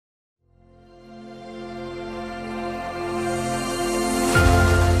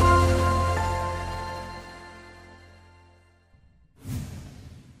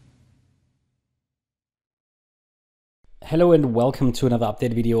Hello and welcome to another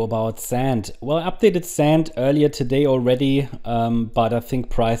update video about Sand. Well, I updated Sand earlier today already, but I think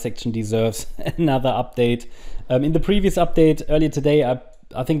price action deserves another update. In the previous update earlier today,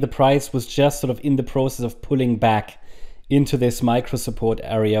 I think the price was just sort of in the process of pulling back into this micro support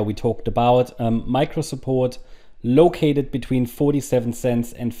area we talked about. Micro support located between 47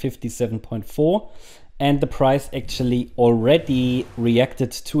 cents and 57.4. And the price actually already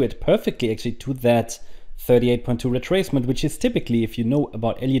reacted to it perfectly, actually, to that 38.2 retracement, which is typically, if you know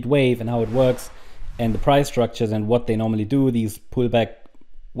about Elliott wave and how it works and the price structures and what they normally do, these pullback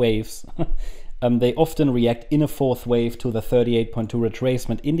waves, they often react in a fourth wave to the 38.2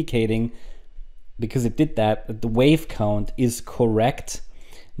 retracement, indicating, because it did that the wave count is correct.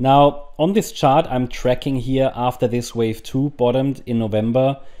 Now, on this chart, I'm tracking here after this wave 2 bottomed in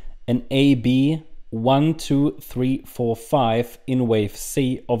November, an AB 1, 2, 3, 4, 5 in wave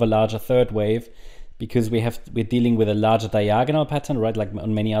C of a larger third wave, because we're dealing with a larger diagonal pattern, right? Like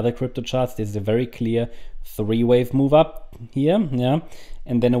on many other crypto charts, there's a very clear 3-wave move up here, yeah,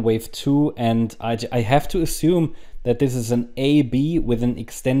 and then a wave 2, and I have to assume that this is an AB with an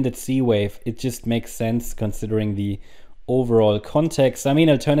extended C wave. It just makes sense considering the overall context. I mean,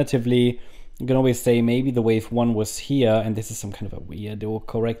 alternatively, you can always say maybe the wave 1 was here, and this is some kind of a weirdo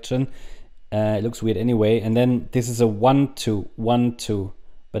correction. It looks weird anyway, and then this is a 1, 2, 1, 2.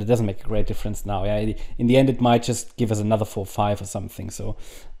 But it doesn't make a great difference now. Yeah, in the end, it might just give us another 4, 5 or something. So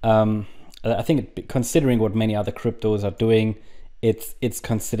I think considering what many other cryptos are doing, it's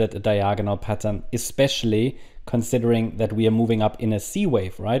considered a diagonal pattern, especially considering that we are moving up in a C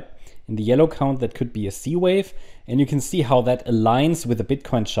wave, right? In the yellow count, that could be a C wave. And you can see how that aligns with the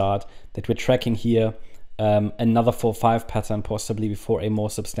Bitcoin chart that we're tracking here. Another 4-5 pattern possibly before a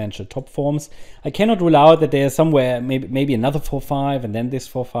more substantial top forms. I cannot rule out that there's somewhere maybe another 4-5 and then this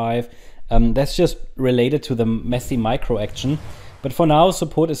 4-5. That's just related to the messy micro action. But for now,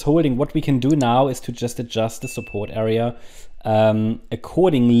 support is holding. What we can do now is to just adjust the support area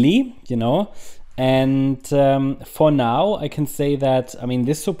accordingly, you know. And for now, I can say that, I mean,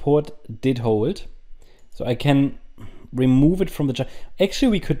 this support did hold. So I can remove it from the chart. Actually,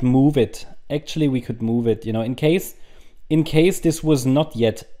 we could move it. You know, in case this was not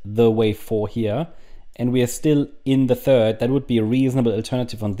yet the wave 4 here, and we are still in the third, that would be a reasonable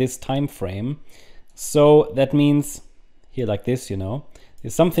alternative on this time frame. So that means here like this, you know,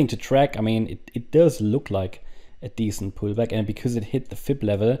 there's something to track. I mean, it does look like a decent pullback, and because it hit the fib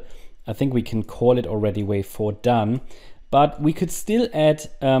level, I think we can call it already wave 4 done. But we could still add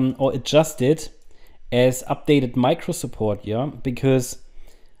or adjust it as updated micro support, yeah, because,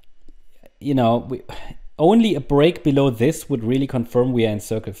 you know, only a break below this would really confirm we are in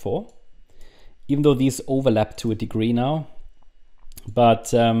circle 4, even though these overlap to a degree now.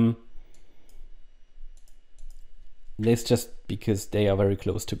 But this just because they are very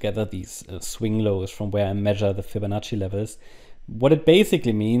close together, these swing lows from where I measure the Fibonacci levels. What it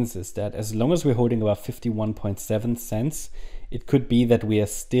basically means is that as long as we're holding about 51.7 cents, it could be that we are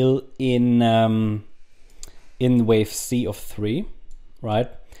still in wave C of 3, right?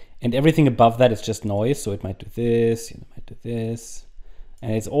 And everything above that is just noise, so it might do this, it might do this.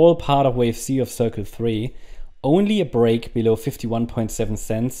 And it's all part of wave C of circle 3. Only a break below 51.7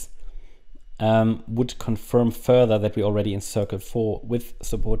 cents would confirm further that we're already in circle 4 with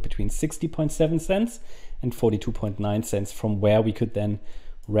support between 60.7 cents and 42.9 cents, from where we could then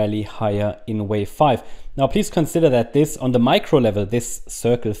rally higher in wave 5. Now, please consider that this, on the micro level, this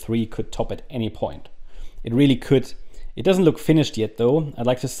circle 3 could top at any point. It really could. It doesn't look finished yet, though. I'd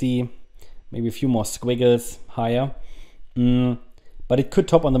like to see maybe a few more squiggles higher. But it could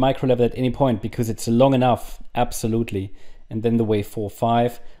top on the micro level at any point because it's long enough, absolutely. And then the wave 4,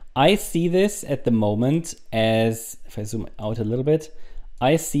 5. I see this at the moment as, if I zoom out a little bit,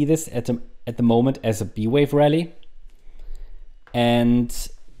 I see this at the moment as a B wave rally. And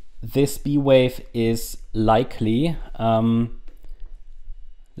this B wave is likely,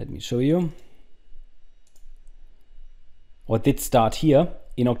 let me show you. Or did start here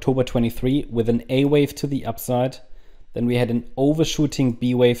in October 23 with an A wave to the upside. Then we had an overshooting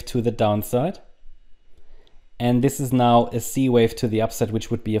B wave to the downside. And this is now a C wave to the upside,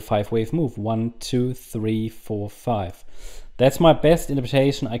 which would be a 5-wave move. 1, 2, 3, 4, 5. That's my best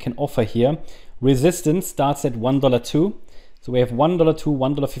interpretation I can offer here. Resistance starts at $1.02. So we have $1.02,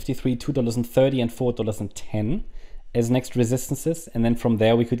 $1.53, $2.30, and $4.10 as next resistances. And then from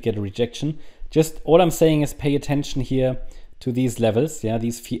there we could get a rejection. Just all I'm saying is pay attention here to these levels, yeah,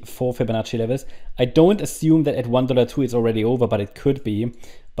 these 4 Fibonacci levels. I don't assume that at $1.02 it's already over, but it could be.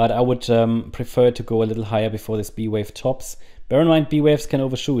 But I would prefer to go a little higher before this B wave tops. Bear in mind, B waves can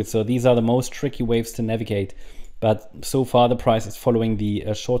overshoot, so these are the most tricky waves to navigate. But so far the price is following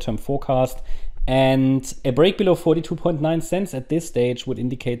the short-term forecast, and a break below 42.9 cents at this stage would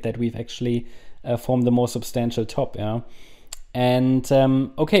indicate that we've actually formed the more substantial top. Yeah. And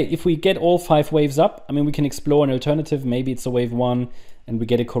okay, if we get all 5 waves up, I mean, we can explore an alternative. Maybe it's a wave 1 and we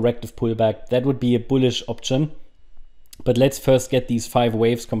get a corrective pullback. That would be a bullish option. But let's first get these 5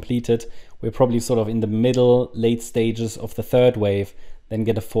 waves completed. We're probably sort of in the middle, late stages of the 3rd wave, then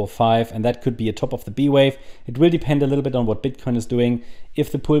get a 4-5, and that could be a top of the B wave. It will depend a little bit on what Bitcoin is doing.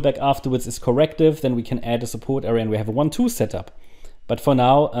 If the pullback afterwards is corrective, then we can add a support area and we have a 1-2 setup. But for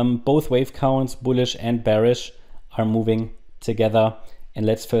now, both wave counts, bullish and bearish, are moving together. And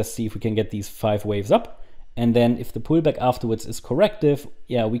let's first see if we can get these 5 waves up. And then if the pullback afterwards is corrective,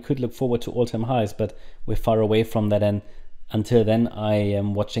 yeah, we could look forward to all-time highs, but we're far away from that. And until then, I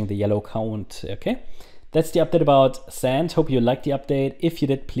am watching the yellow count. Okay, that's the update about Sand. Hope you liked the update. If you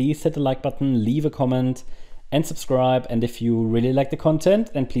did, please hit the like button, leave a comment and subscribe. And if you really like the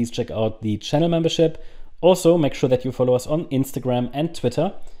content, then please check out the channel membership. Also, make sure that you follow us on Instagram and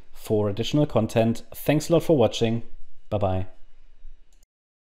Twitter for additional content. Thanks a lot for watching. Bye-bye.